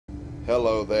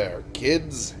Hello there,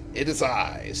 kids. It is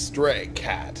I, Stray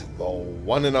Cat, the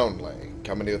one and only,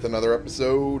 coming here with another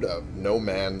episode of No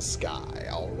Man's Sky.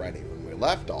 Alrighty, when we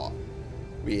left off,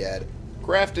 we had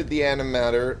crafted the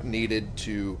animator needed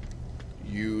to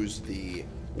use the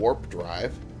warp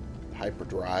drive,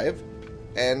 hyperdrive,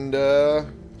 and,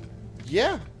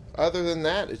 yeah. Other than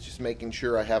that, it's just making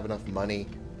sure I have enough money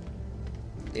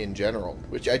in general,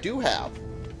 which I do have.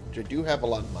 I do have a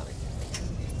lot of money.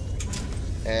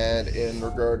 And in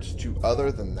regards to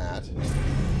other than that,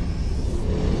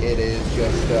 it is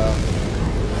just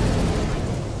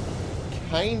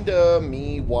kinda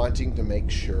me wanting to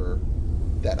make sure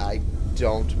that I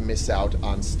don't miss out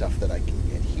on stuff that I can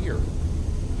get here.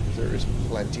 There is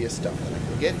plenty of stuff that I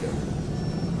can get here.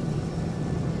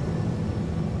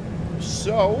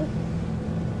 So,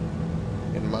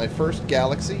 in my first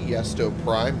galaxy, Yesto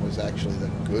Prime was actually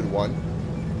the good one.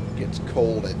 Gets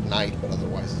cold at night, but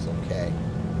otherwise it's okay.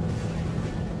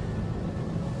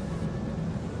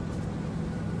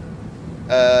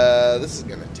 This is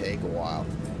gonna take a while.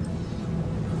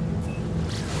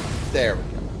 There we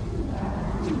go.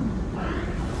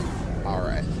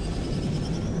 Alright.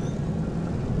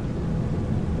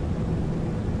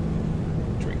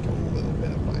 Drink a little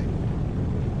bit of my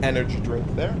energy drink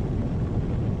there.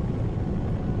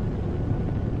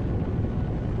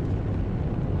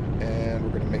 And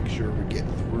we're going to make sure we get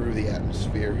through the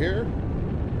atmosphere here.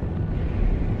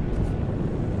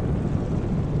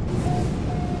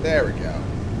 There we go.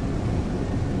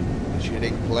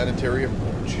 Initiating planetary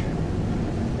approach.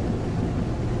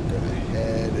 Going to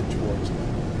head towards my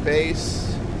base.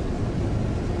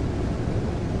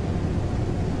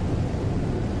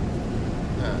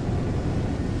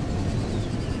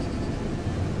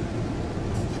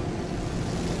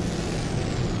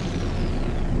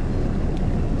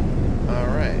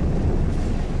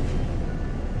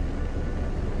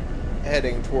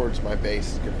 Heading towards my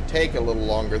base is going to take a little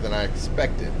longer than I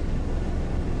expected.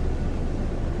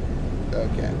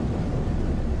 Okay.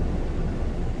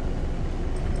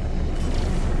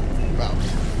 Well,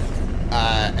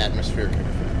 atmospheric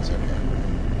interference, okay.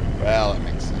 Well, that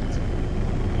makes sense.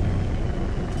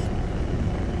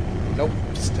 Nope,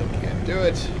 still can't do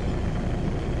it.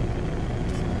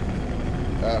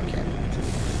 Okay.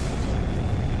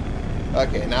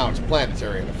 Okay, now it's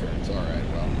planetary interference, alright,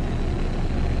 well.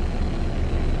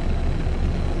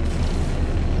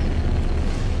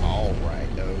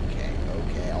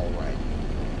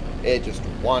 It just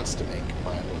wants to make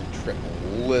my little trip a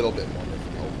little bit more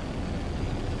difficult.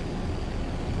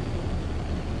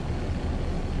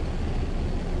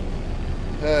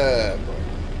 Boy.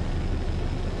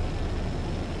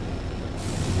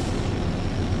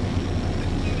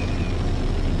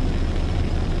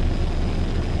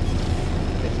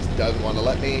 It just doesn't want to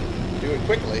let me do it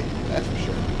quickly, that's for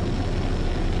sure.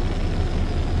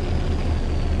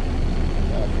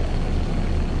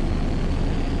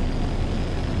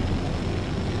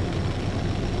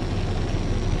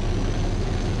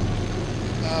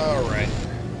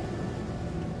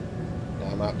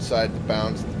 Outside the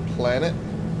bounds of the planet.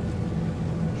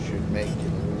 Should make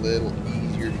it a little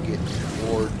easier to get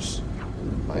towards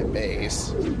my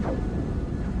base.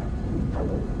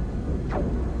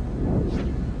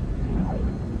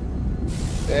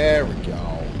 There we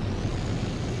go.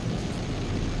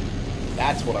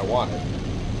 That's what I wanted.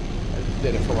 I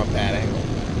did it from a bad angle.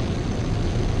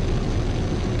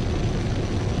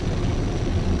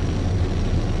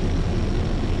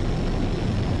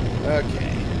 Okay.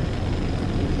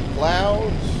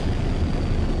 Clouds.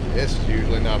 This is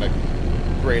usually not a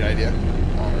great idea.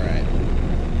 Alright.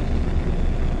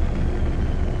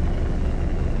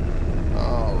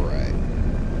 Alright.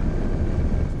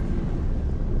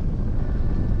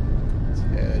 Let's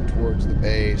head towards the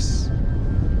base.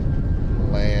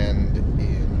 Land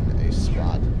in a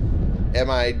spot. Am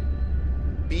I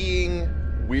being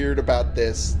weird about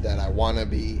this, that I want to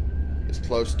be as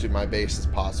close to my base as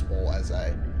possible as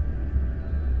I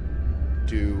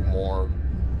do more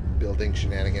building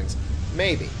shenanigans?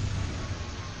 Maybe.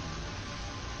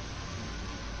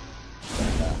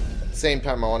 But, at the same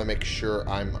time, I want to make sure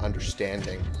I'm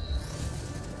understanding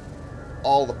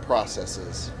all the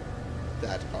processes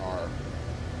that are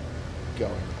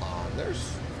going on.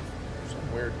 There's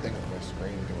some weird thing with my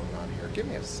screen going on here. Give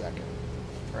me a second.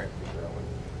 I'm trying to figure out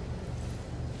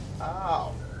what...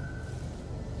 Oh.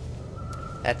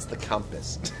 That's the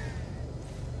compass.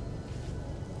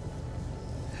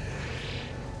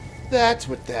 That's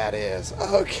what that is.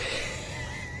 Okay.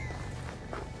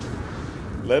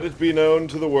 Let it be known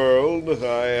to the world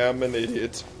I am an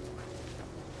idiot.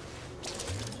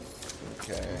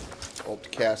 Okay.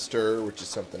 Ultcaster, which is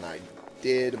something I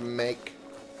did make...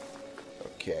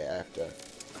 Okay, I have to...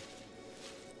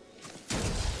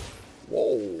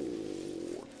 Whoa.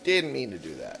 Didn't mean to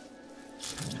do that.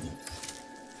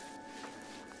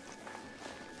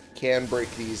 Can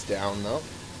break these down, though.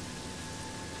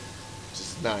 Which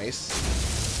is nice.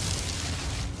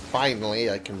 Finally,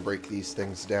 I can break these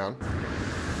things down.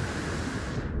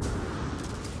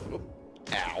 Oop.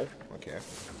 Ow. Okay.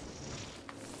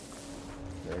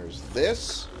 There's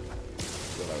this.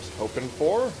 That's what I was hoping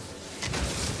for.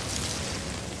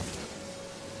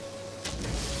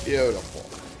 Beautiful.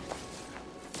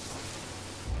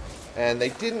 And they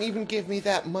didn't even give me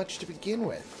that much to begin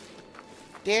with.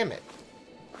 Damn it.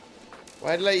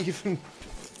 Why did I even...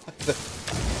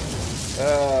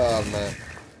 Oh, man.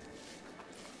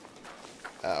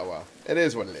 Oh, well. It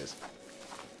is what it is.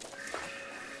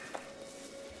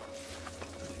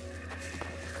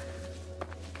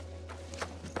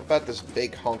 What about this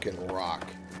big honking rock?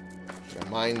 Can I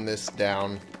mine this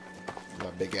down with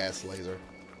my big-ass laser?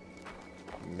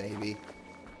 Maybe.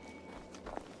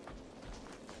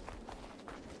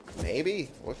 Maybe?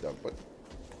 What the... What?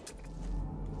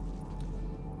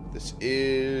 This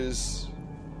is...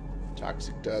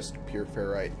 Toxic dust, pure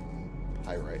ferrite,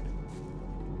 pyrite.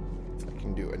 I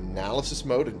can do analysis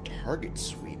mode and target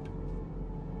sweep.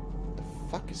 What the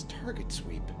fuck is target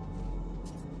sweep?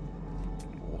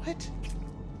 What?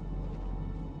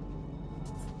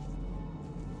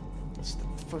 That's the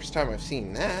first time I've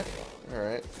seen that.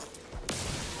 Alright.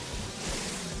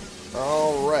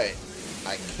 Alright.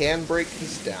 I can break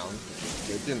this down, which is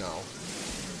good to know.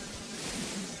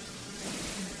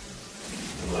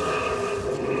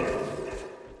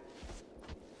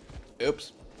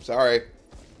 Oops. Sorry.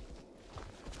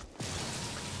 I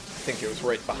think it was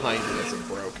right behind it as it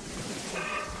broke.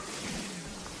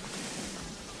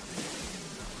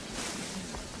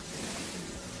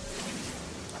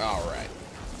 Alright.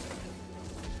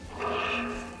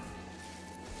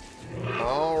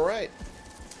 Alright.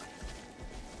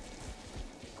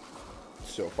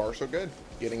 So far, so good.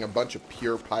 Getting a bunch of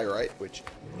pure pyrite, which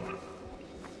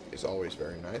is always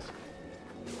very nice.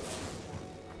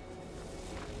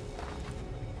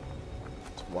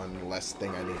 It's one less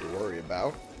thing I need to worry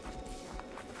about.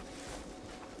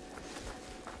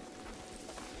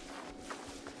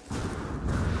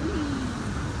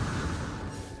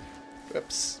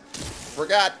 Oops.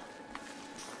 Forgot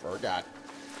that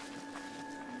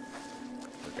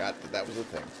that was a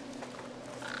thing.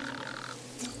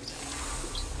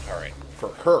 Alright, for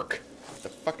Herc. What the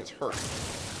fuck is Herc?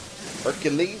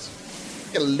 Hercules?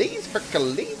 Hercules.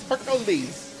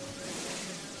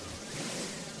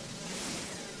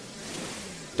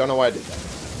 Don't know why I did that.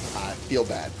 I feel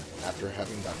bad after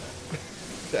having done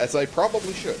that. As I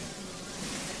probably should.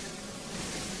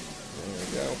 There we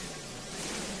go.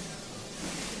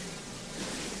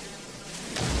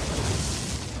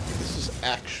 This is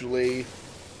actually...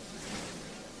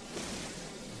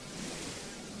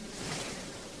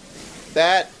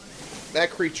 That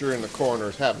creature in the corner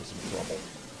is having some trouble.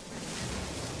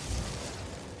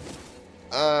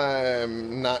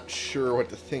 I'm not sure what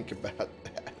to think about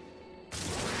that.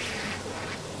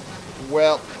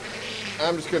 Well,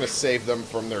 I'm just going to save them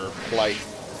from their plight.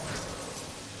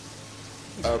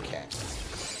 Okay.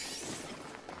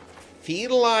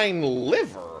 Feline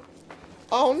liver?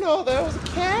 Oh no, that was a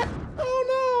cat? Oh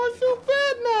no, I feel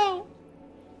bad now.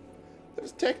 That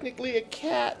was technically a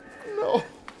cat. No.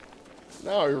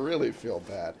 Now I really feel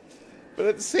bad. But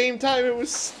at the same time, it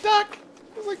was stuck.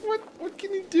 I was like, what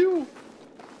can you do?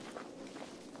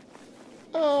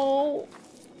 Oh.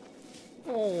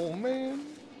 Oh, man.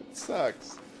 It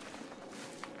sucks.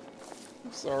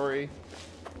 I'm sorry.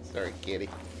 Sorry, kitty.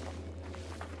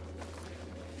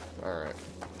 Alright.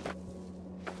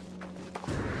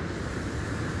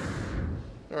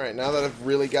 Alright, now that I've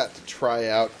really got to try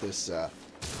out this,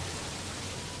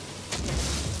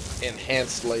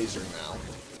 enhanced laser now.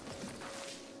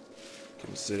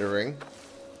 Considering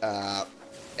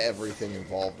everything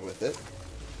involved with it.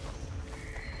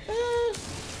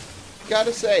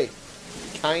 Gotta say,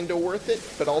 kinda worth it,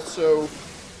 but also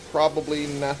probably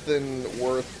nothing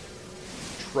worth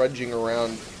trudging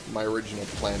around my original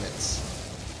planets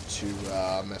to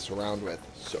mess around with.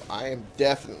 So I am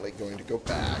definitely going to go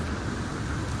back.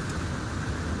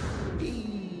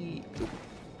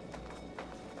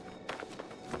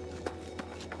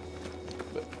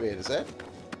 Wait, is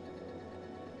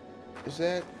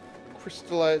that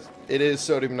crystallized? It is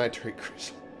sodium nitrate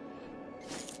crystal.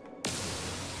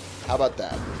 How about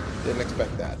that? Didn't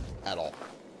expect that at all.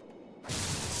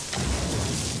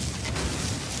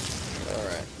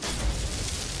 Alright.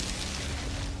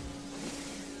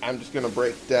 I'm just going to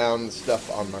break down the stuff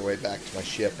on my way back to my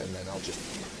ship, and then I'll just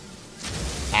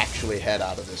actually head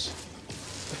out of this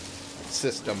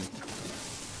system.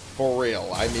 For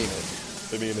real. I mean it.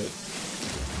 I mean it.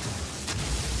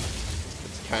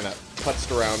 It's kind of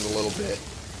putzed around a little bit.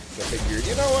 I figured,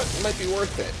 you know what? It might be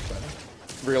worth it. But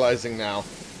realizing now,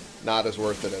 not as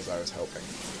worth it as I was hoping.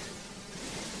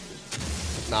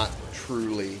 Not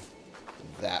truly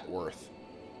that worth.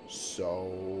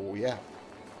 So, yeah.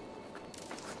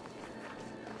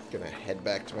 Gonna head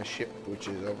back to my ship, which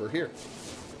is over here.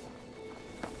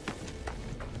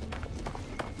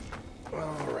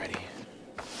 Alrighty.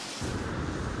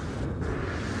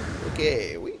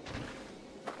 Okay, we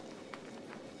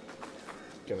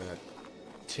gonna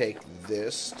take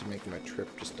this to make my trip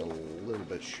just a little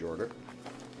bit shorter.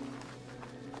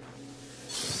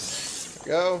 There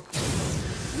we go.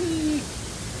 Whee!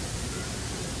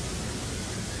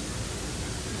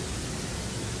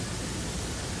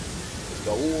 Just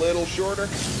a little shorter.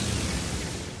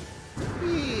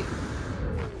 Whee!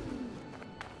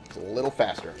 Just a little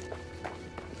faster.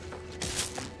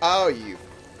 Oh, you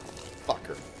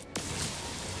fucker.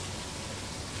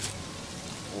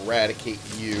 Eradicate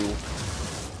you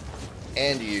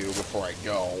and you before I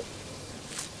go.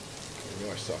 You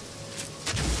know I suck.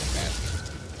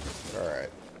 Alright.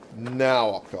 Now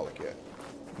I'll call it good.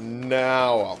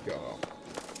 Now I'll go.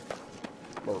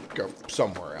 Or go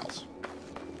somewhere else.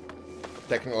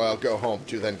 Technically I'll go home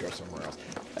to then go somewhere else.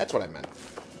 That's what I meant.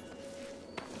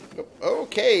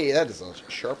 Okay, that is a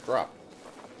sharp drop.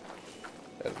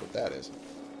 That is what that is.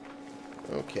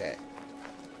 Okay.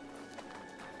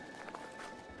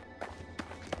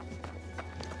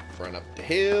 Run up the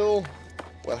hill.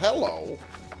 Well, hello.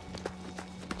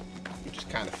 You just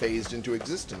kind of phased into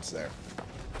existence there.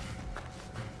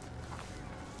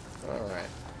 Alright.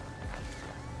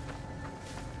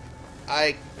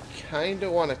 I kind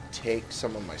of want to take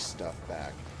some of my stuff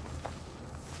back.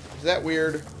 Is that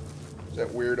weird? Is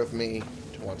that weird of me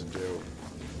to want to do?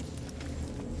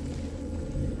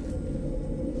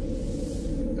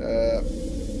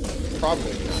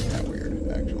 Probably not that weird,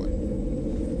 actually.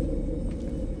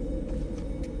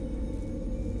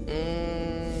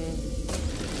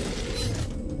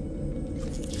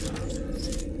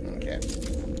 Okay.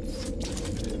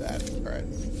 Do that. Alright.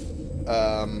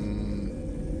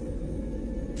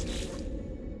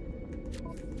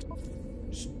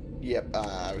 Yep,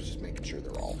 I was just making sure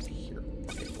they're all here.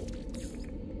 Okay, cool.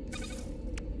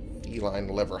 Feline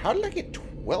liver. How did I get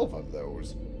 12 of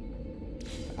those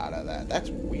out of that? That's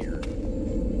weird.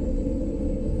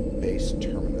 Base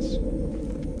terminus.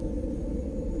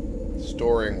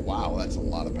 Storing. Wow, that's a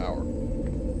lot of power.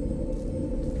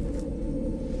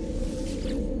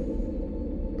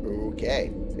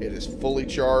 Okay. It is fully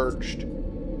charged.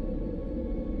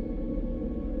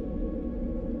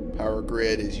 Power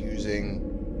grid is using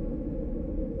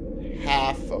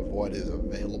half of what is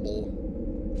available.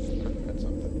 That's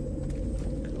something.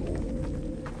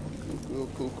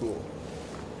 Cool. Cool.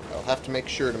 I'll have to make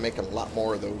sure to make a lot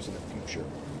more of those in the future.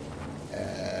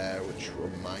 Which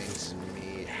reminds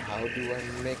me, how do I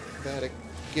make that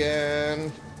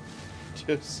again?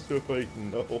 Just so I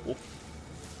know.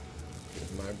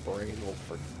 Because my brain will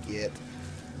forget.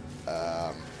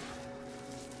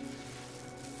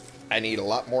 I need a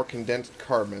lot more condensed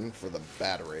carbon for the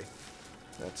battery.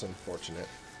 That's unfortunate.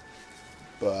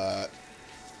 But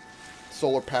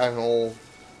solar panel,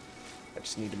 I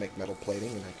just need to make metal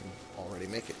plating and I can already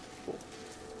make it.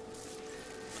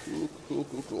 Cool.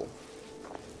 Cool.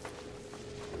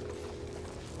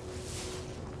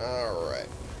 Alright.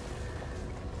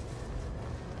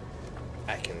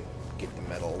 I can get the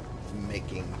metal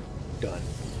making done.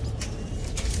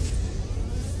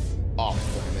 Off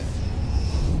planet.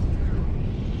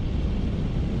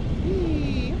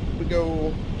 Here we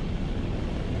go.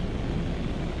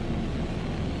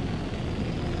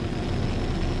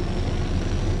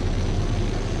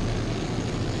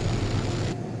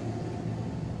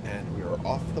 And we are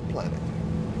off the planet.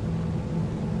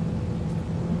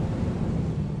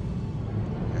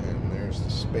 And there's the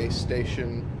space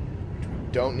station, which we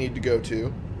don't need to go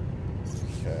to,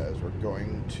 because we're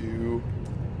going to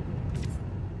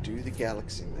do the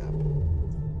galaxy map.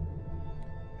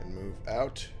 And move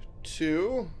out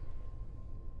to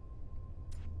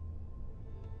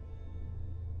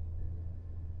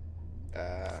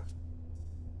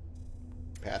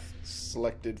path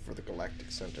selected for the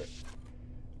galactic center.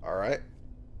 Alright.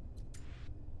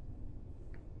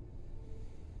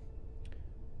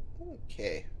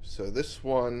 Okay, so this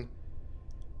one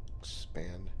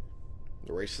expand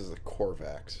the races of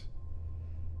Korvax.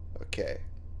 Okay.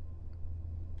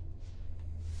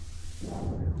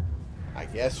 I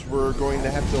guess we're going to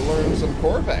have to learn some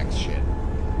Korvax shit.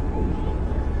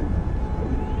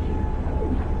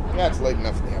 Yeah, it's late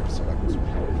enough in the episode. I can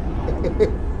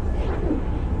swear.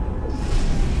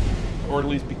 Or at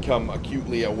least become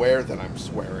acutely aware that I'm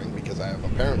swearing, because I have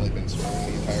apparently been swearing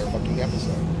the entire fucking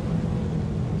episode.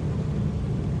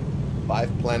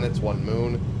 5 planets, 1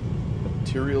 moon.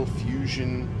 Material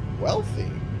fusion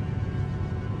wealthy.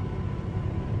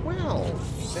 Well,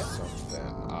 that's something.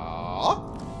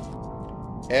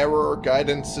 Error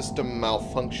guidance system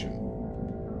malfunction.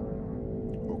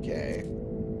 Okay.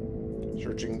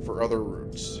 Searching for other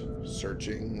routes.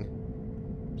 Searching.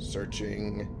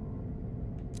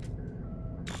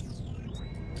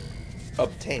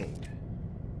 Obtained.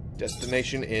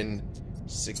 Destination in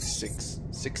 16.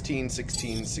 16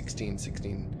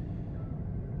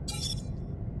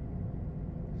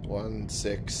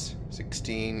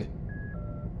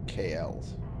 KLs.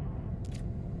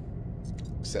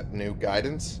 Accept new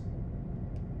guidance.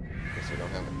 Guess I don't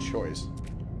have a choice.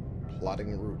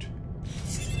 Plotting route.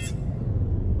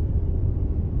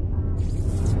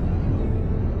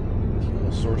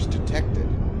 Fuel source detected.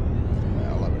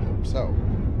 Well, I would hope so.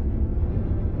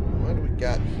 What do we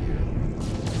got here?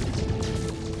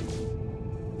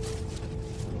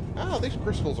 Oh, these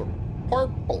crystals are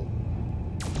purple.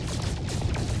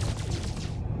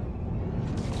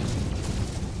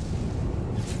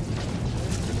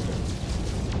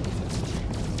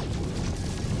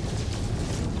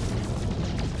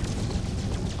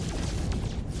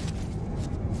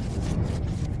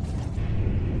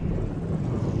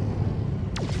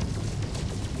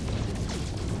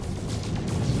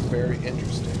 Very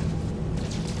interesting.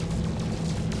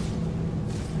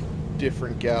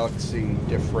 Different galaxy,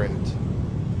 different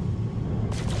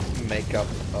makeup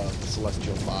of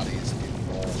celestial bodies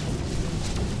involved.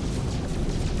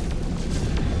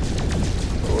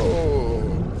 Oh,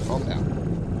 calm down.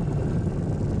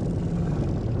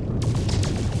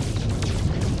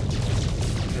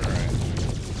 Alright.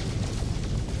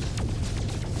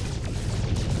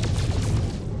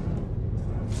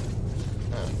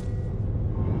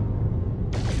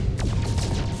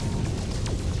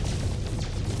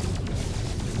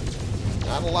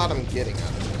 Not a lot I'm getting out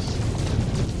of this.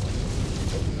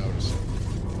 I'm noticing.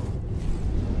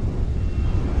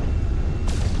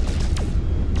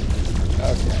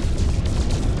 Okay.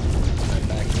 I'm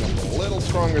backing up a little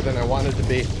stronger than I wanted to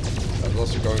be. I was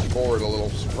also going forward a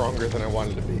little stronger than I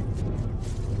wanted to be.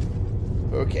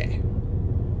 Okay.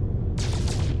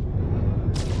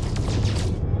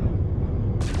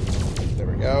 There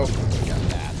we go. We got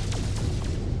that.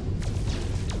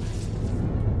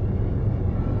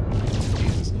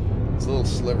 Little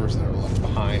slivers that are left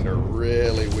behind are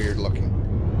really weird looking.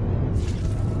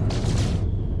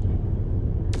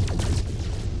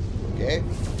 Okay.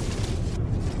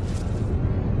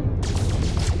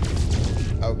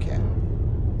 Okay.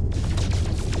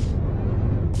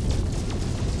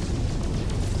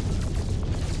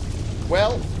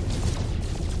 Well,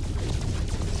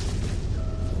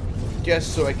 guess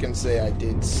so I can say I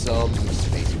did some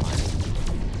space mining.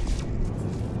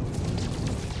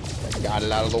 I got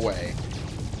it out of the way.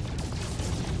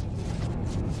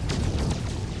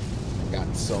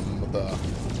 Got some of the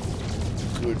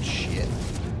good shit.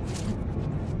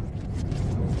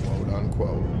 Quote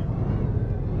unquote.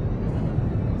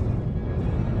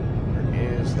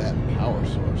 Where is that power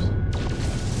source?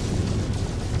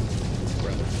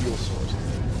 Rather, fuel source.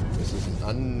 This is an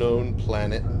unknown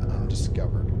planet and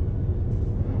undiscovered.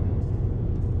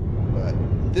 But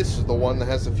this is the one that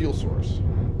has the fuel source.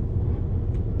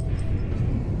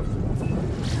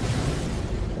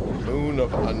 Moon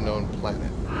of unknown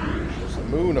planet. It's the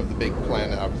moon of the big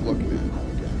planet I was looking at.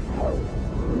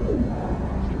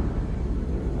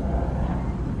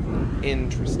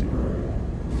 Interesting.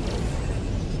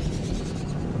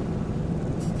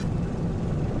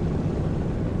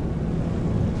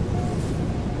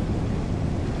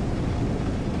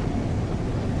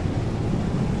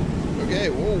 Okay,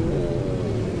 whoa.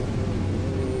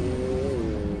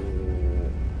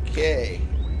 Okay.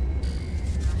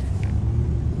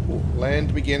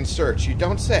 Land begin search. You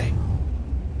don't say.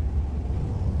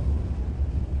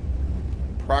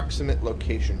 Approximate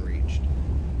location reached.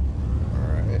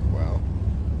 Alright, well,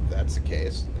 if that's the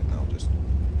case, then I'll just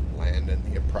land in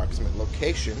the approximate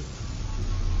location.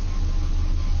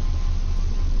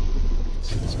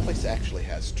 See, this place actually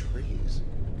has trees.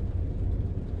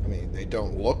 I mean, they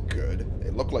don't look good. They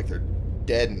look like they're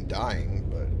dead and dying,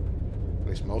 but at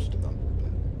least most of them.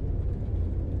 But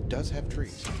it does have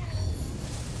trees.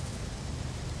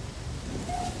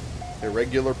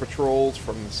 Irregular patrols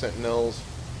from the Sentinels.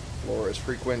 Flora is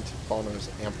frequent. Fauna is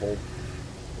ample.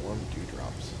 Warm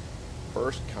dewdrops.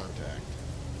 First contact.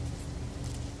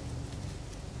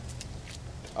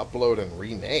 Upload and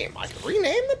rename. I can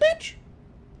rename the bitch?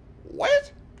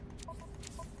 What?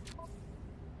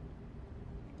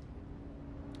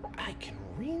 I can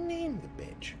rename the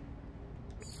bitch.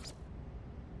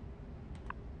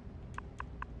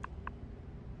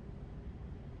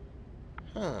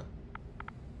 Huh.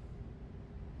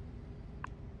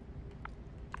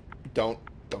 Don't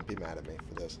be mad at me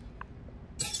for this.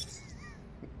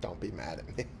 Don't be mad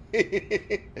at me.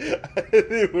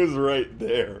 It was right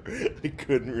there. I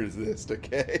couldn't resist,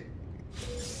 okay?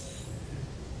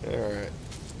 Alright.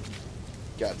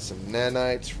 Got some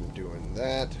nanites from doing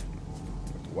that.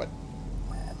 What?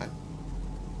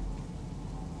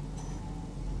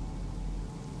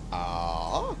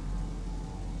 Ah.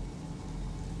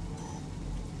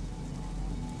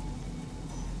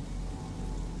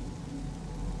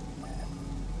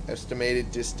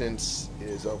 Estimated distance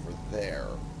is over there.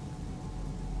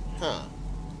 Huh.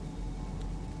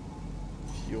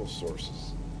 Fuel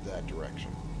sources that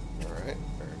direction. Alright,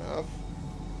 fair enough.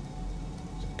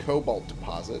 It's a cobalt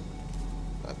deposit.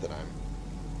 Not that I'm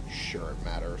sure it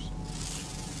matters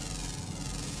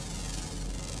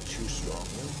too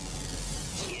strongly.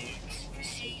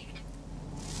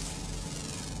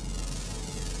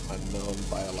 Unknown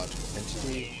biological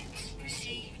entity.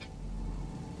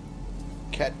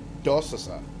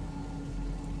 Catdosasa.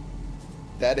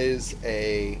 That is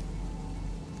a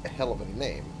hell of a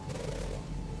name.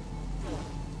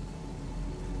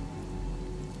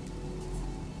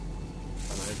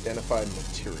 Unidentified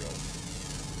material.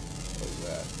 What is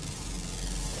that?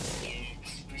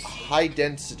 High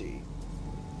density.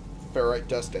 Ferrite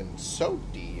dust and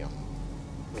sodium.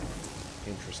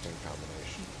 Interesting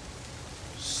combination.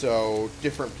 So,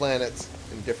 different planets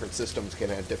and different systems can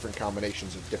have different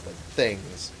combinations of different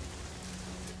things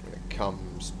when it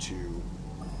comes to...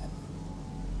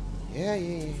 Yeah,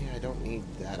 I don't need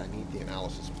that. I need the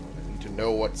analysis point. I need to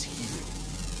know what's here.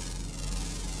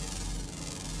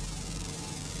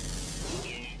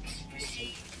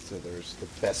 So there's the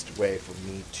best way for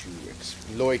me to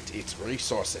exploit its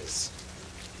resources.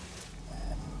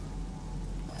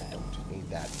 I don't need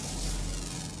that.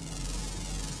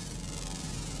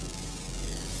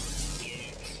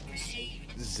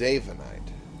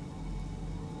 Zavenite.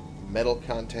 Metal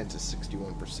content is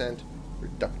 61%.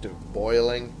 Reductive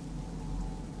boiling.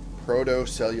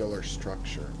 Protocellular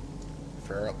structure.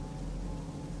 Ferrite.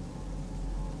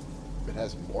 It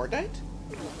has mordite?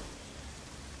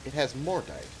 It has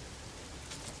mordite.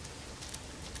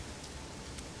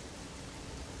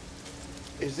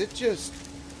 Is it just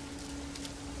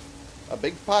a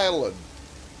big pile of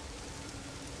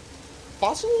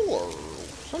fossil or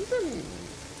something?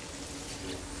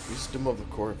 Wisdom of the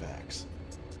Korvax.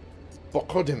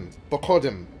 Bokodim,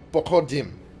 Bokodim,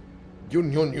 Bokodim.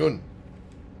 Yun, yun, yun.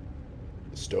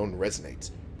 The stone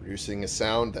resonates, producing a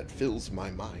sound that fills my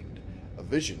mind. A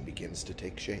vision begins to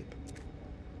take shape.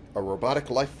 A robotic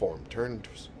life form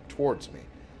turns towards me.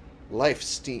 Light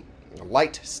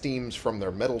steams from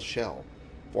their metal shell,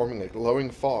 forming a glowing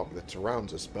fog that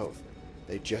surrounds us both.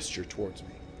 They gesture towards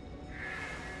me.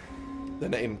 The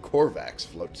name Korvax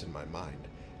floats in my mind,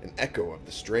 an echo of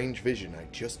the strange vision I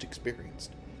just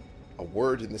experienced. A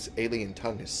word in this alien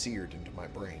tongue is seared into my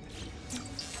brain.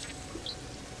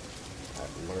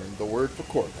 I've learned the word for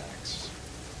Korvax.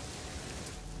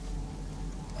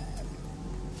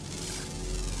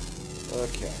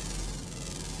 Okay.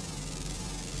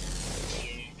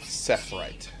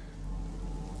 Sephrite.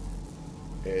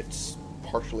 It's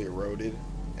partially eroded,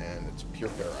 and it's pure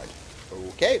ferrite.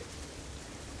 Okay.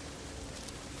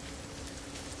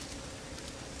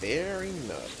 Fair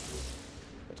enough.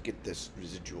 Let's get this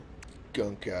residual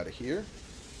gunk out of here.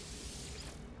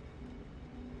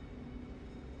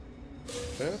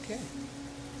 Okay.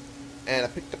 And I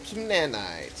picked up some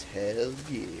nanites. Hell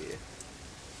yeah.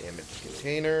 Damaged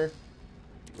container.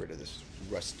 Get rid of this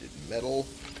rusted metal.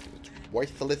 It's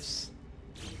worthless.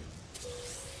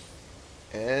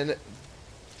 And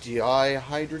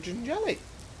dihydrogen jelly.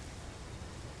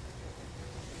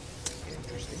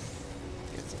 Interesting.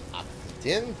 Get some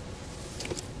oxygen.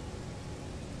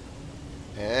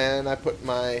 And I put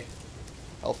my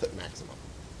health at maximum.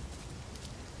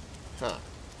 Huh.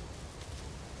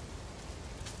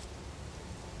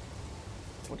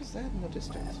 What is that in the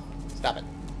distance? Stop it.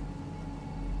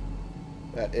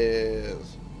 That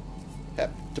is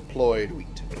HEP deployed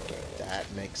wheat. Okay, that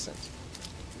makes sense.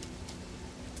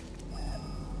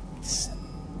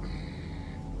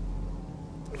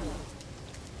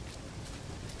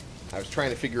 I was trying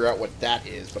to figure out what that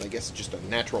is, but I guess it's just a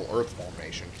natural earth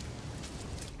formation.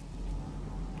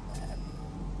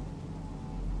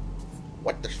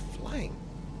 What? There's flying.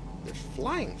 There's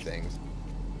flying things.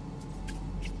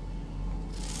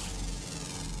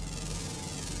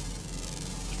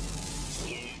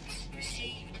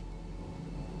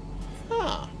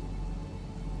 Huh.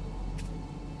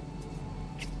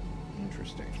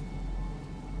 Interesting.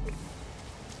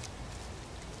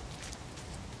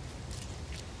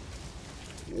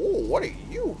 Whoa, what are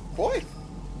you, boy?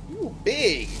 You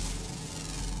big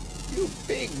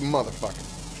motherfucker.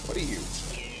 What are you?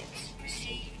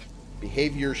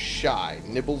 Behavior shy.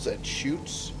 Nibbles at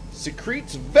shoots.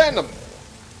 Secretes venom.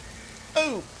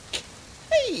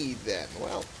 Okay, then.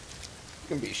 Well, you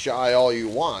can be shy all you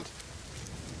want.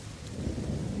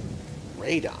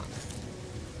 Radon.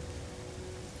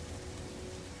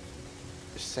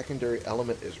 The secondary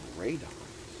element is radon.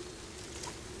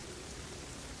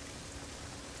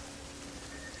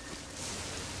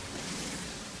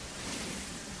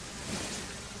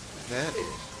 That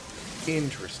is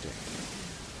interesting.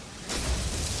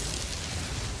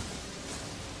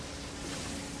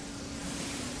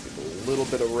 Get a little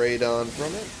bit of radon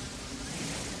from it.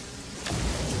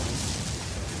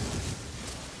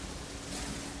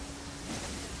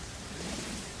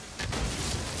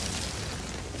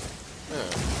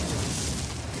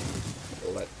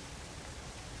 Let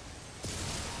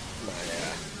my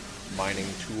mining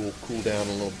tool cool down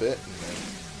a little bit and then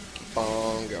keep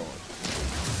on going.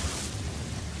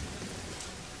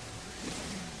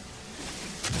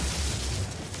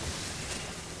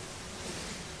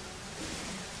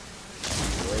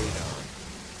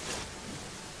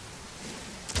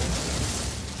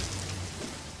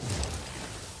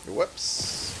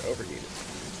 Whoops, overheated.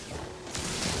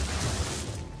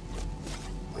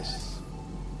 This is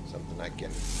something I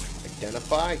can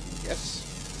identify. Yes.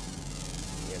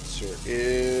 The answer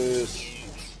is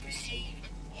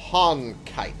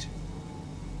Honkite.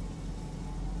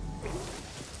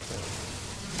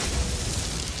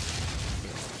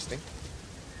 Interesting.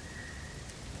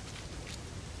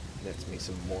 That's me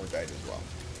some more dite as well.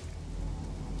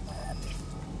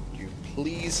 Could you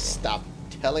please stop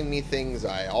telling me things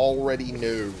I already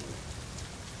know?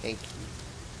 Thank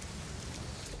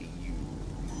you.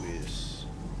 Use.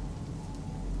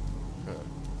 Huh.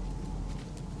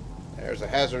 There's a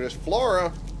hazardous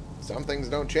flora. Some things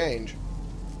don't change.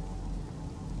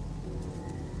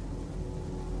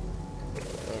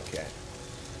 Okay.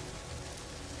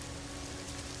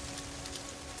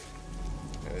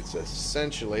 And it's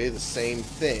essentially the same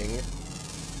thing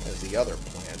as the other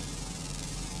plant.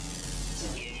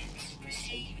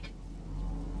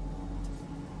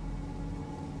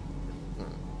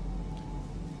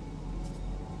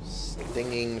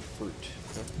 Stinging fruit.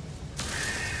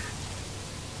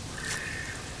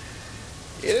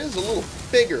 It is a little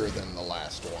bigger than the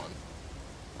last one.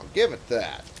 I'll give it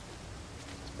that.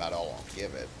 That's about all I'll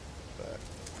give it. But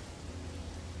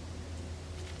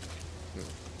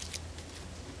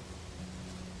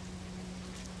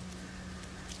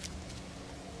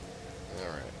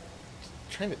alright.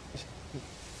 Trying to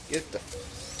get it to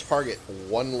target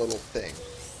one little thing.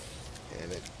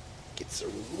 And it gets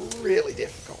really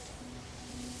difficult.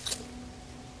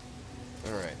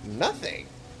 Alright, nothing.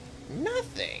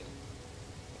 Nothing.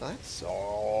 That's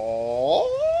all.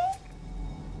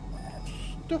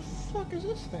 What the fuck is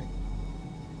this thing?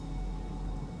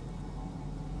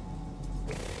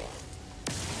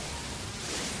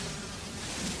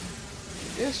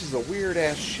 This is a weird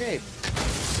ass shape.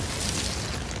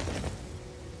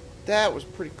 That was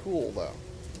pretty cool though.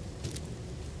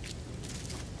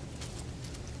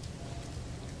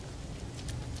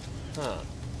 Huh.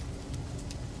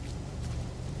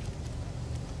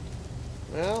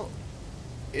 Well,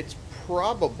 it's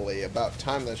probably about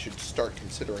time that I should start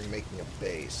considering making a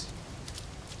base.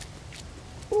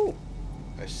 Ooh,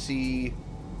 I see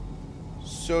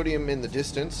sodium in the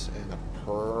distance and a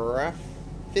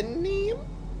paraffinium.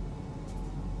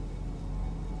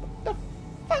 What the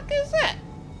fuck is that?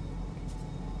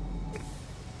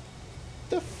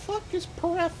 The fuck is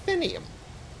paraffinium?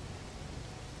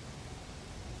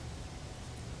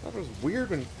 That was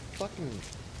weird when fucking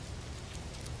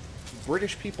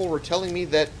British people were telling me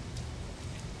that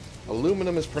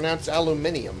aluminum is pronounced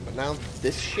aluminium, but now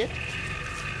this shit?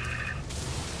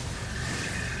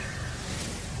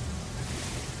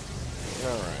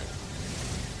 Alright.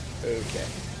 Okay.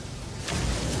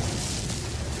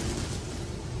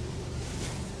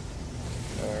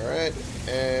 Alright,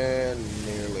 and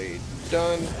nearly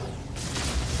done.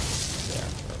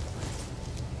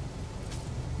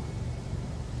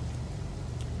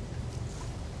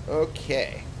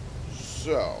 Okay.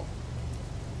 So,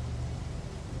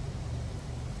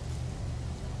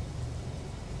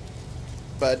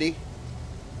 buddy,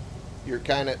 You're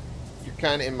kind of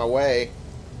in my way.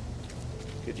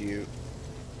 Could you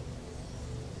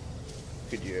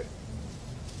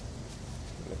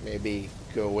maybe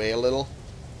go away a little?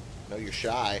 No, you're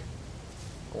shy.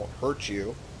 I won't hurt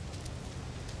you.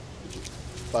 Could you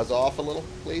buzz off a little,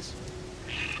 please?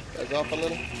 Buzz off a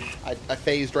little. I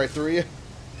phased right through you.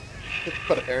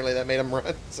 But apparently that made him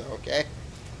run, so okay.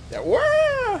 Yeah,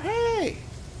 whoa, hey!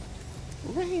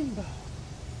 Rainbow.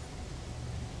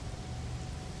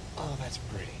 Oh, that's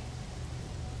pretty.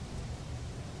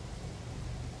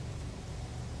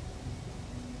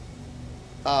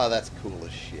 Oh, that's cool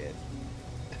as shit.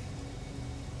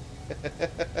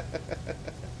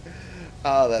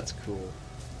 Oh, that's cool.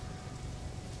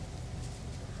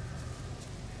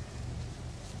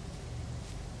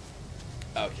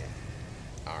 Okay.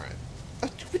 Alright.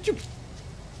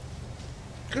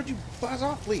 Could you buzz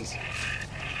off, please?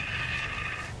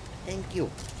 Thank you.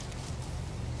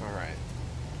 Alright.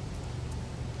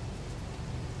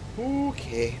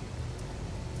 Okay.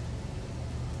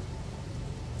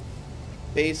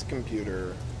 Base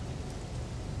computer.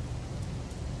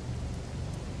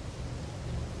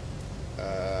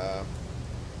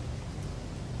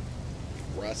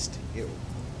 Rust. Ew.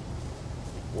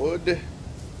 Wood.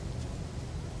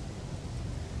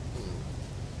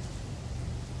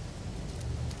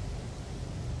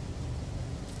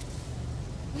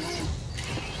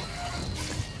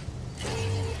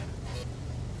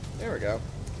 There we go.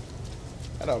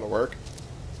 That ought to work.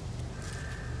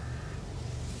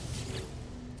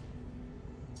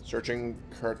 Searching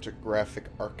cartographic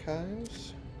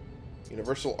archives.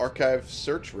 Universal Archive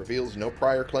search reveals no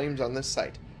prior claims on this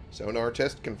site. Sonar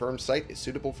test confirms site is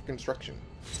suitable for construction.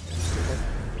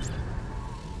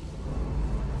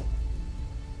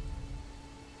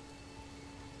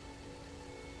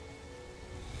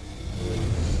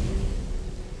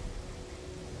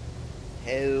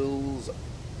 Hells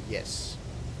yes.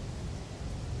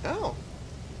 Oh.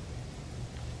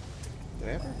 Did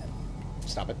I ever?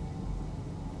 Stop it.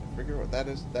 Figure what that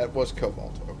is. That was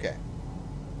cobalt. Okay.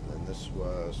 And then this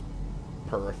was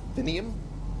paraffinium.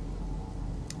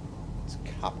 It's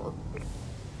copper.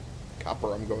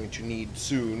 Copper I'm going to need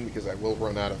soon because I will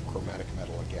run out of chromatic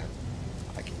metal again.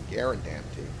 I can guarantee.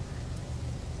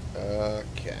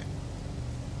 Okay.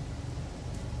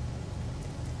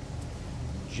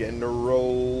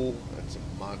 General. That's a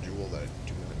module that I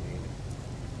do not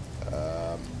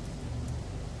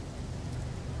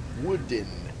need. Wooden.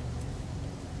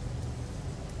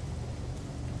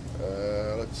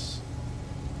 Let's...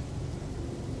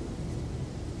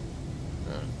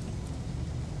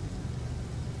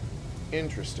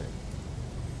 Interesting.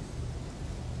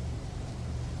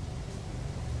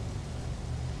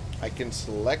 I can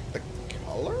select the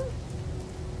color?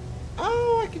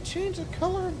 Oh, I can change the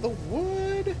color of the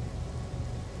wood?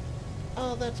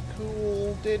 Oh, that's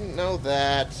cool. Didn't know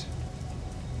that.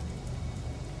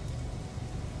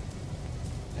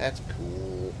 That's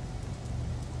cool.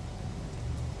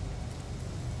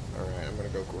 Alright, I'm gonna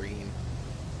go green.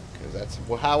 Because that's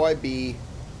how I be.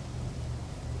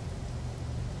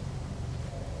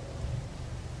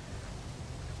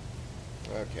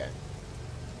 Okay.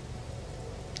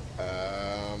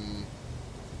 I'm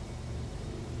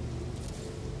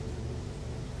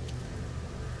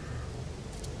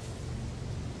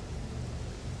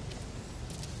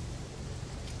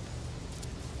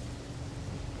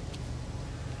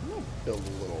gonna build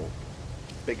a little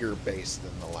bigger base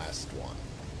than the last one.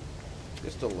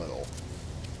 Just a little.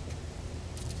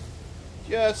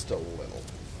 Just a little.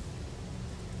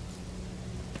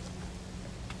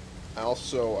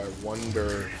 Also, I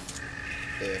wonder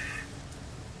if...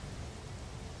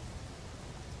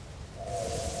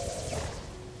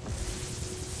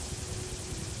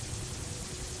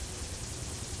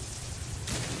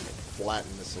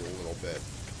 flatten this a little bit.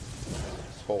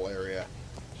 This whole area.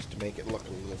 Just to make it look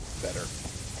a little better.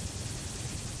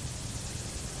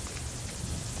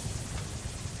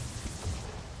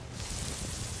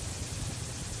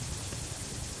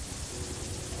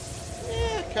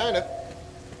 Yeah, kind of.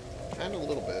 Kind of a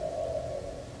little bit.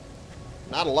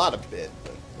 Not a lot of bit,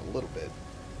 but a little bit.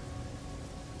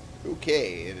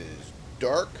 Okay, it is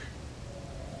dark.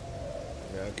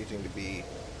 Now getting to be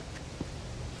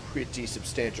pretty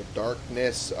substantial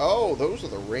darkness. Oh, those are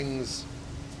the rings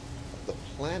of the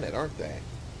planet, aren't they?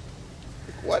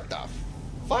 What the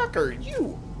fuck are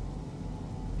you?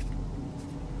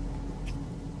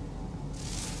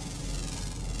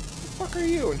 What the fuck are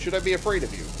you? And should I be afraid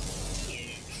of you?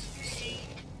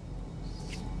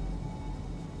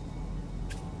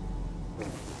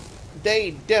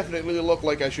 They definitely look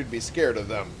like I should be scared of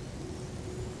them.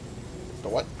 The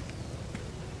what?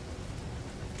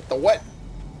 The what?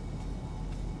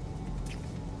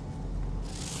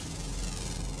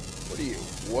 What are you?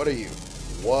 What are you?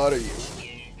 What are you?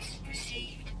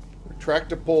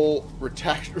 Retractable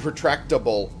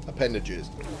appendages.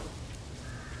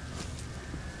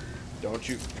 Don't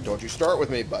you start with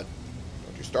me, bud.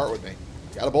 Don't you start with me.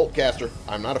 I got a bolt caster.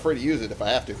 I'm not afraid to use it if I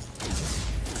have to.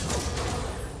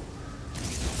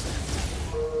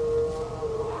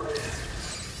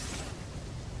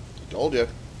 Told you.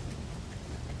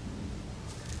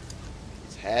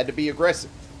 It's had to be aggressive.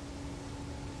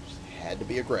 Just had to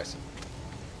be aggressive.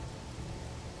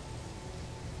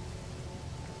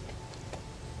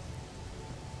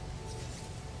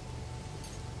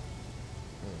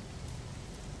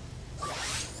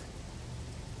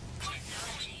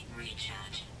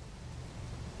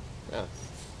 Yeah.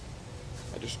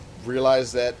 I just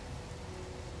realized that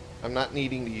I'm not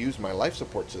needing to use my life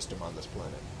support system on this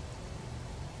planet.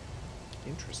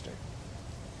 Interesting.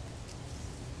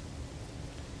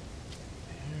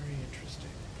 Very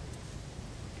interesting.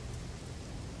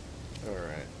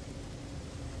 Alright.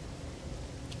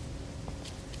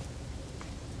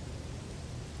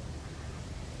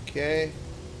 Okay.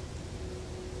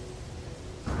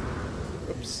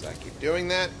 Oops, I keep doing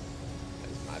that.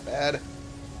 That's my bad.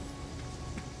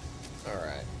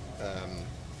 Alright.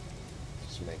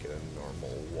 Just make it a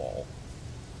normal wall.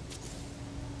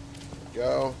 There we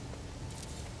go.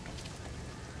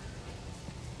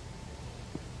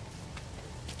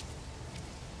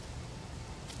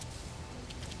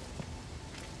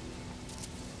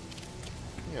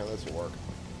 Yeah, this will work.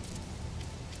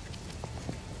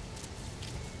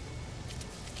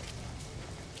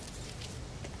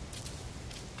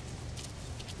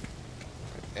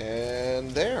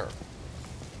 And there.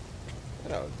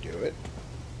 That'll do it.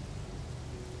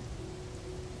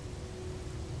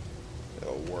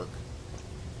 That'll work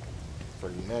for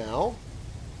now.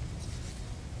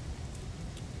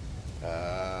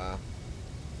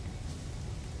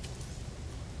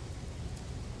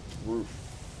 Roof.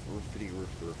 Roofity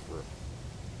roof, roof, roof.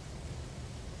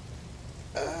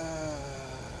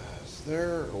 Is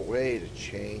there a way to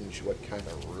change what kind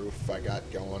of roof I got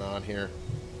going on here?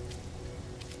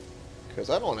 Because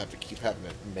I don't have to keep having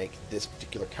to make this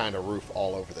particular kind of roof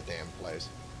all over the damn place.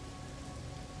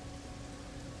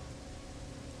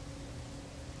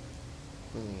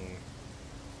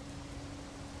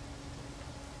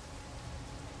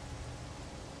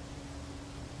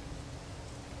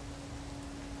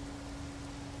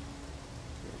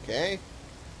 Okay.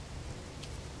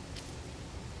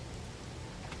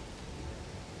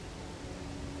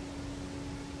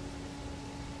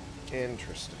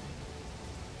 Interesting.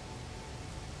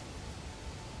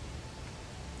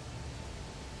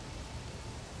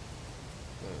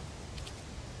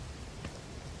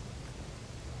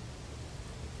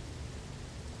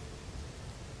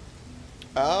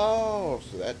 Oh,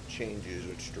 so that changes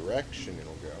which direction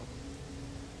it'll go.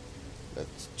 That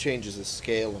changes the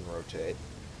scale and rotate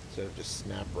instead of just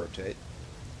snap rotate.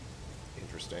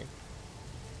 Interesting.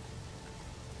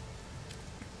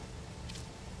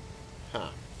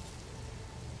 Huh.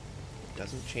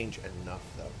 Doesn't change enough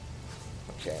though.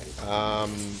 Okay.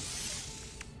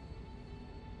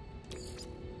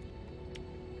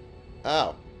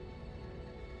 Oh.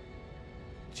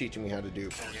 Teaching me how to do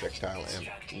projectile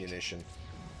ammunition.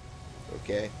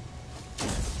 Okay.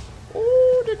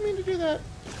 Oh, didn't mean to do that.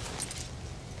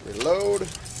 Reload.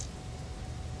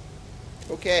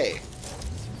 Okay.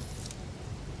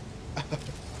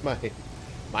 My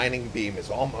mining beam is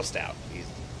almost out.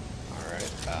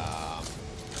 Alright.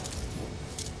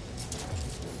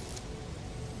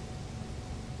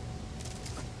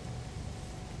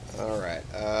 Alright.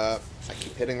 I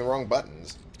keep hitting the wrong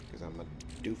buttons because I'm a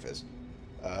doofus.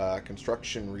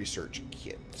 Construction research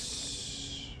kit.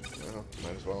 Well,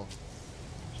 might as well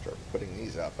start putting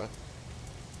these up, huh?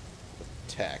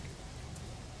 Tech.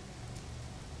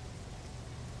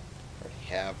 I already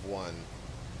have one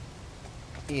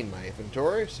in my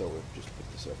inventory, so we'll just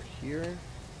put this over here.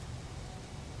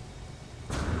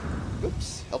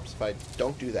 Oops, helps if I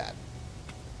don't do that.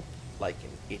 Like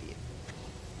an idiot.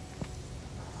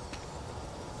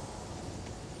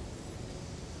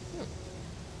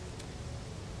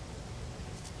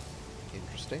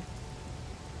 Interesting.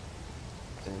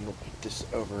 And we'll put this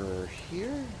over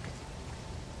here.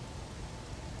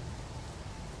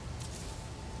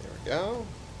 There we go.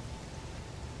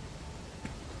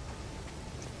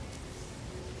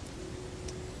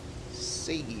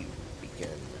 Save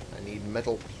beacon. I need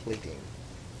metal plating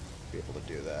to be able to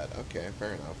do that. Okay,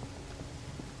 fair enough.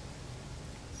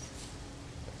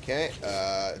 Okay,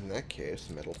 in that case,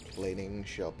 metal plating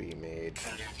shall be made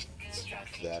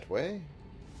that way.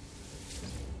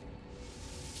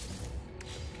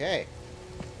 Okay.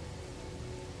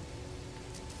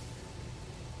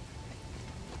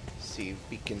 See,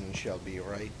 beacon shall be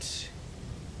right.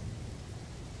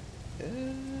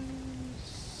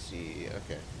 See,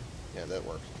 okay. Yeah, that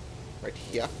works. Right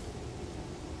here.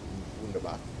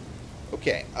 Wunderbar.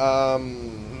 Okay,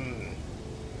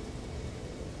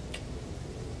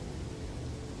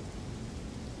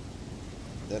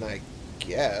 then I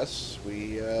guess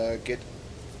we, get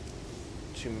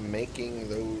to making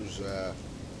those,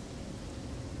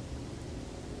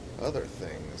 other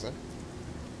things, huh?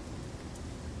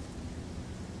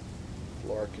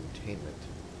 Floor containment.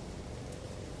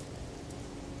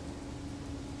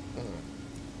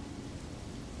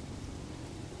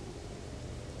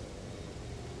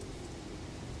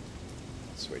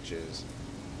 Switches.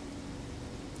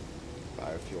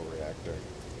 Biofuel reactor.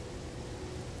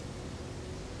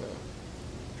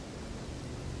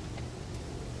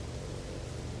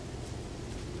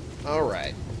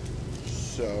 Alright.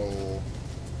 So...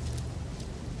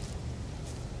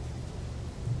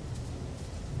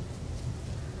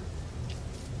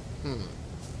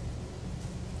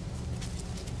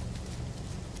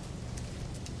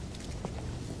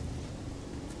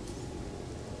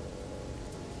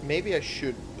 Maybe I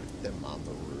should put them on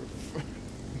the roof.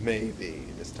 Maybe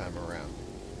this time around.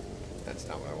 That's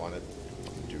not what I wanted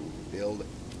to build.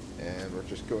 And we're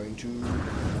just going to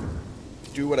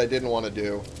do what I didn't want to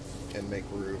do and make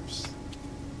roofs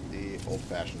the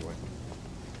old-fashioned way.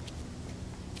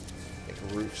 Make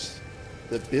roofs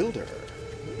the builder.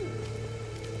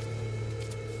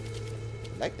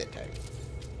 I like that type.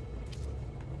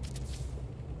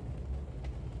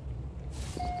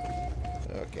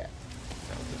 Okay.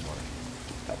 Didn't want to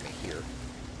help me here.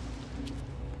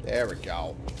 There we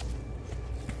go.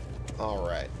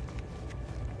 Alright.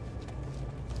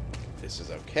 This is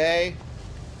okay.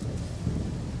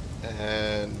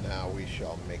 And now we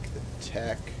shall make the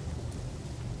tech.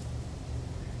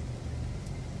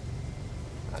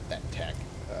 Not that tech.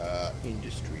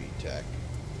 Industry tech.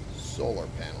 Solar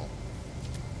panel.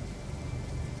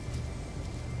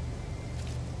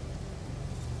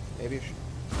 Maybe I should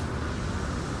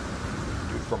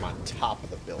do it from on top of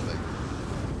the building.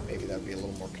 Maybe that would be a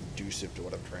little more conducive to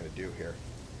what I'm trying to do here.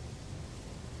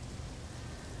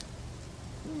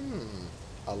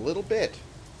 A little bit.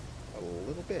 A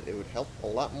little bit. It would help a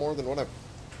lot more than what I'm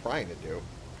trying to do.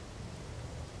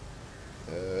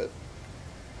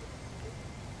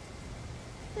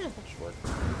 Yeah, that should work.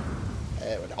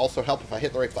 It would also help if I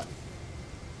hit the right button.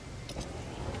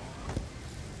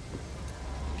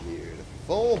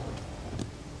 Beautiful.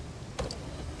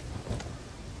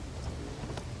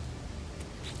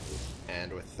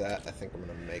 And with that, I think I'm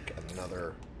going to make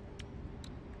another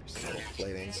little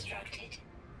plating.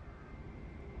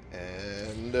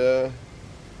 And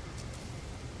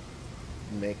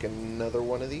make another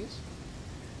one of these.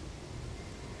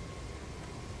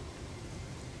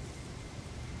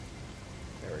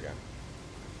 There we go.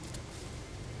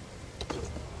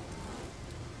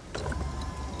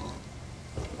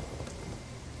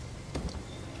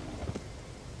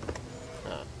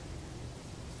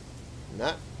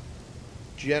 Not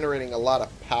generating a lot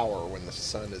of power when the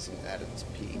sun isn't at its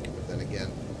peak, but then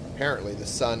again, apparently the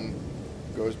sun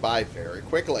goes by very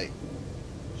quickly.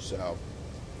 So,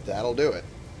 that'll do it.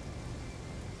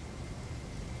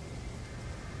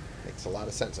 Makes a lot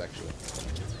of sense, actually.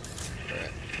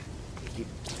 Alright. Keep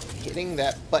hitting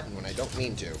that button when I don't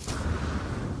mean to.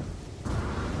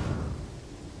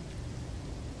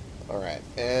 Alright,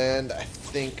 and I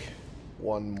think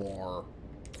one more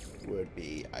would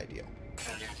be ideal.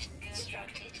 Product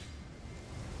constructed.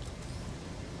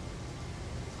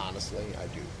 Honestly, I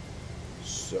do.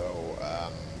 So,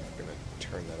 I'm going to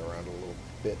turn that around a little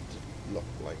bit to look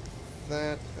like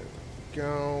that. There we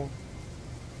go.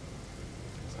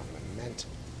 That's not what I meant.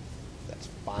 That's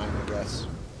fine, I guess.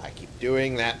 I keep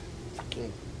doing that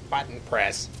fucking button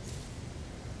press.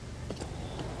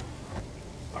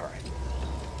 Alright.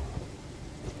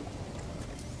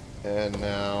 And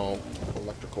now,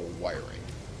 electrical wiring.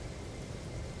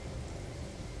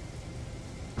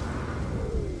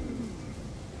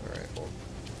 Alright, we'll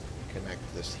connect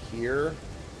this here.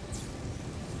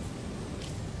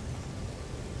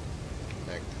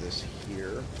 Connect this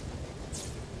here.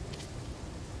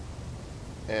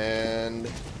 And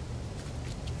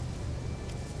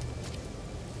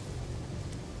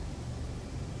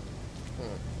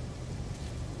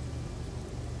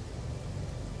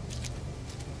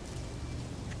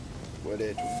would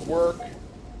it work?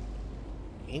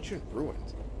 Ancient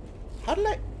ruins. How did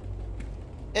I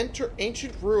enter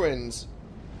ancient ruins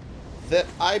that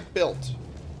I built?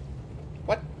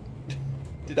 What?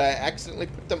 Did I accidentally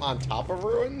put them on top of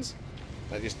ruins?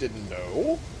 I just didn't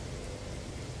know? Or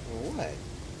what?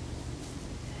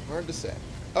 Hard to say.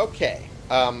 Okay.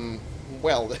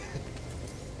 Well...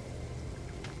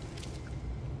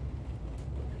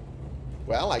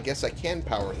 well, I guess I can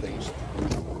power things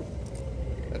through.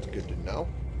 That's good to know.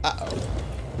 Uh-oh.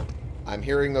 I'm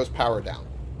hearing those power down.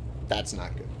 That's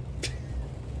not good.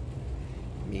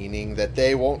 Meaning that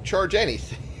they won't charge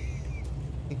anything.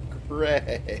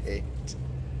 Great.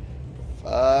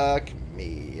 Fuck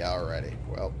me. Alrighty.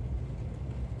 Well.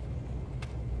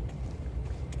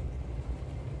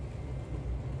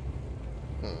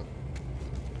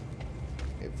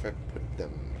 If I put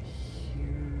them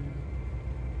here...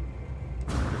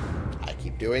 I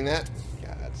keep doing that?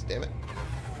 God damn it.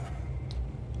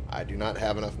 I do not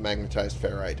have enough magnetized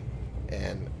ferrite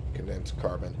and condensed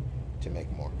carbon to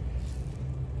make more.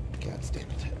 God damn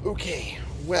it. Okay,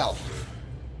 well.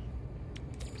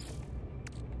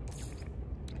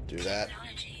 Do that.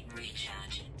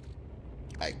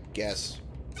 I guess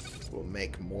we'll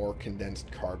make more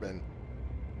condensed carbon.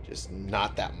 Just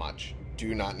not that much.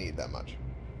 Do not need that much.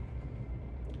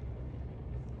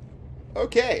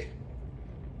 Okay.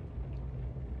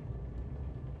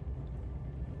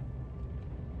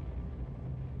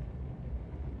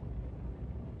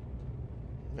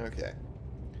 Okay.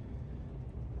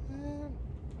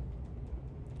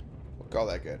 We'll call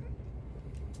that good.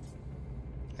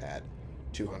 Add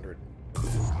 200.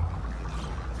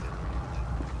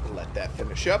 Let that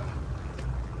finish up.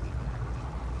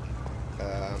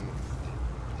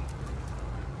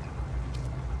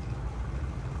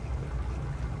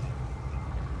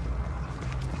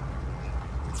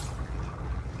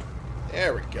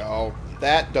 There we go.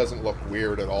 That doesn't look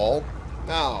weird at all.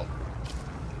 No.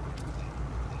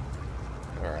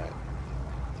 Alright.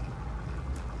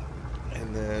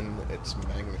 And then it's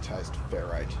magnetized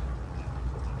ferrite.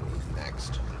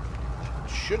 Next.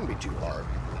 Shouldn't be too hard.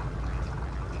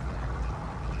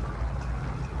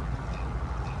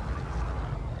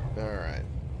 Alright.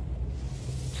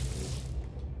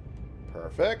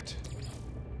 Perfect.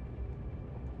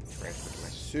 Transfer to my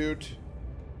suit.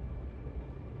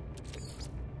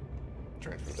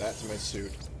 Transfer that to my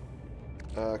suit.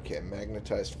 Okay,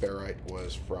 magnetized ferrite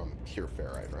was from pure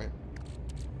ferrite, right?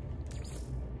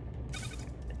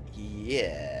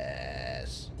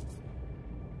 Yes.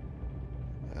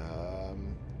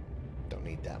 Don't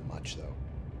need that much, though.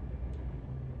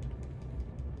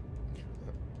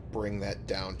 Bring that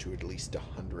down to at least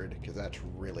 100, because that's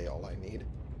really all I need.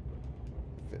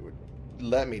 If it would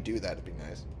let me do that, it'd be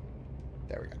nice.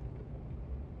 There we go.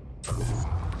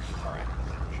 Alright.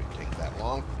 Shouldn't take that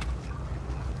long.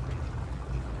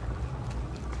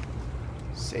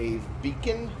 Save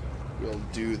beacon. We'll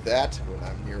do that when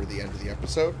I'm near the end of the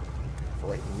episode. For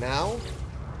right now,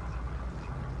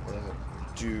 we're going to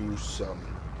do some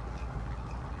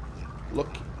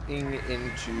looking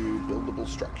into buildable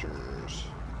structures.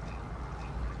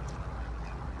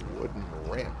 Wooden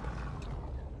ramp.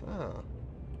 Ah.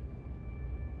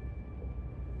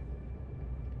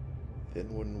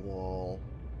 Thin wooden wall.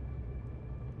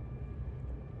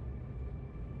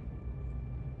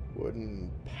 Wooden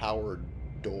powered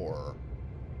door.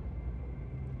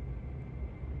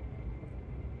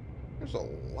 There's a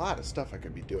lot of stuff I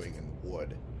could be doing in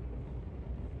wood.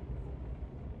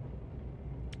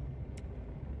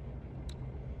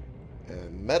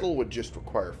 And metal would just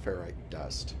require ferrite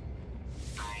dust.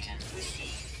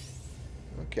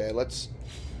 Okay, let's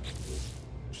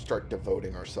start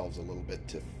devoting ourselves a little bit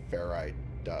to ferrite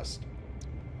dust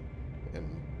and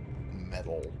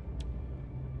metal.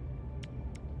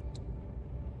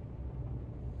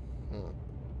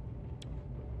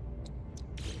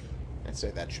 I'd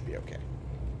say that should be okay.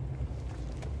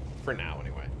 For now,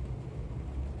 anyway.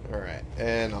 Alright,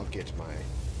 and I'll get my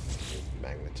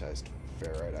magnetized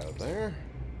ferrite out of there.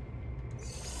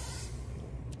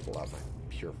 Pull out my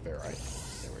pure ferrite.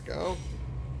 There we go.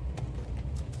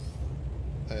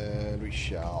 And we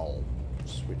shall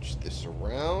switch this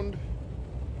around.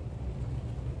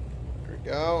 There we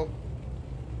go.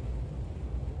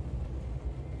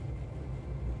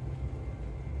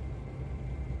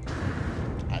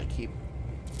 I keep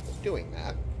doing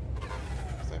that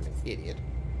because I'm an idiot.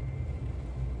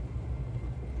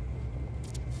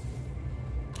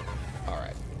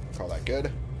 Alright, call that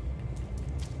good.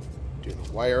 Do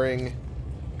the wiring.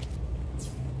 So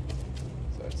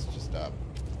it's just a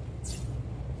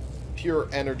pure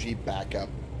energy backup,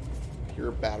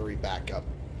 pure battery backup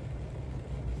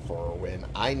for when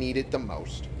I need it the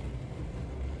most.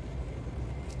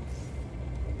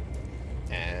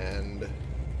 And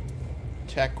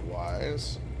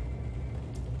tech-wise,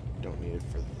 don't need it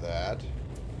for that.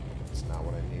 That's not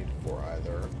what I need for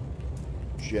either.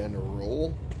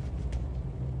 General.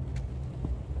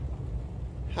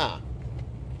 Huh.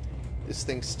 This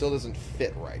thing still doesn't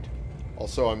fit right.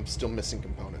 Also, I'm still missing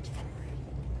components for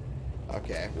it.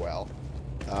 Okay, well.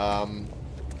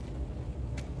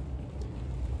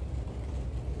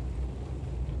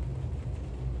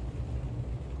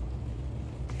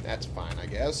 That's fine, I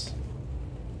guess.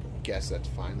 Guess that's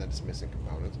fine that it's missing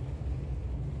components.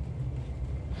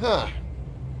 Huh.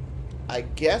 I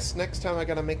guess next time I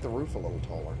gotta make the roof a little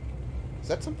taller. Is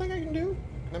that something I can do?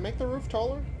 Can I make the roof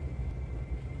taller?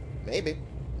 Maybe.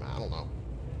 I don't know.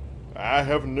 I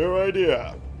have no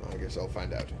idea. I guess I'll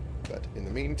find out. But in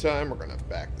the meantime, we're gonna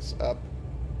back this up.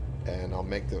 And I'll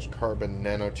make those carbon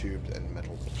nanotubes and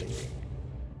metal plating.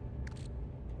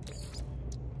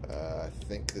 I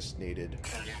think this needed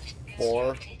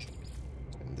 4.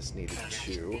 And this needed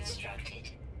 2.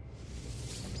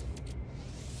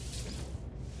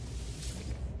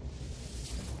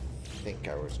 I think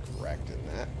I was correct in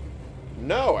that.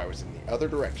 No, I was in the other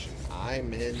direction.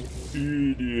 I'm an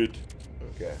idiot.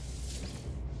 Okay.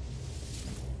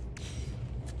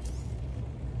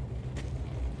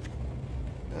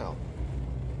 Now.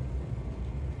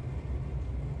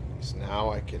 So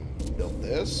now I can build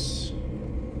this.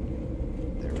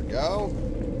 There we go.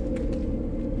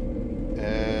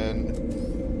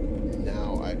 And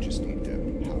now I just need to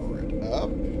power it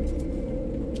up.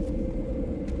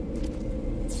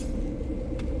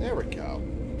 There we go.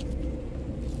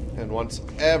 And once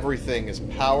everything is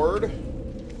powered,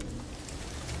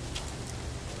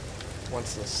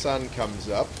 once the sun comes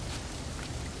up,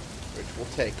 which will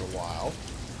take a while,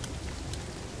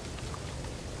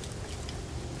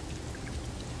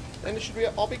 then it should be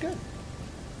all be good.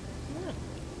 Yeah.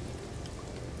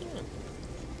 Yeah.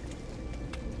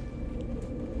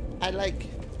 I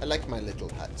like my little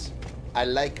huts. I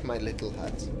like my little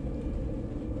huts.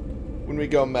 When we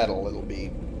go metal, it'll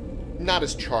be not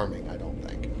as charming, I don't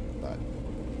think, but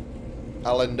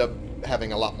I'll end up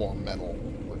having a lot more metal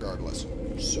regardless.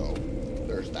 So,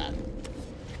 there's that.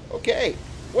 Okay,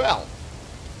 well,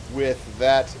 with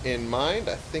that in mind,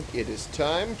 I think it is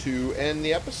time to end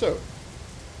the episode.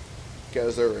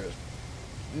 Because there is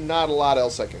not a lot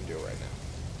else I can do right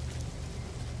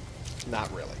now.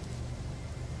 Not really.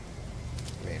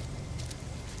 I mean,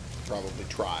 probably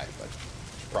try, but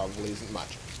probably isn't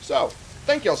much. So,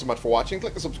 thank you all so much for watching.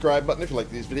 Click the subscribe button if you like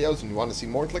these videos and you want to see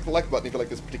more. Click the like button if you like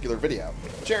this particular video.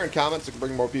 Share and comment so we can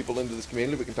bring more people into this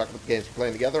community. We can talk about the games we're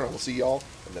playing together, and we'll see you all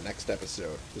in the next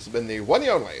episode. This has been the one and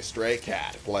only Stray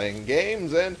Cat, playing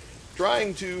games and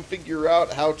trying to figure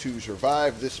out how to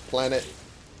survive this planet,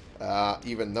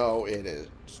 even though it is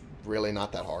really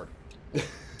not that hard.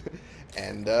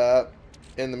 And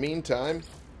in the meantime,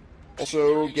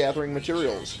 also gathering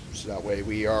materials, so that way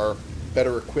we are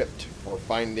better equipped for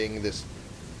finding this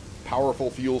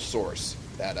powerful fuel source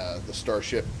that the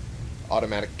Starship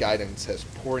automatic guidance has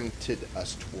pointed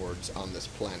us towards on this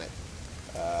planet.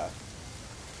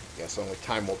 Guess only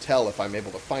time will tell if I'm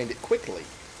able to find it quickly.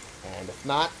 And if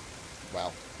not,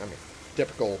 well, I mean,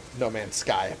 typical No Man's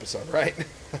Sky episode, right?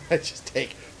 I just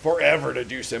take forever to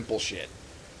do simple shit.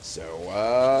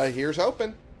 So, here's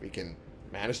hoping we can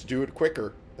manage to do it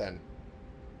quicker than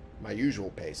my usual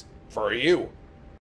pace. For you.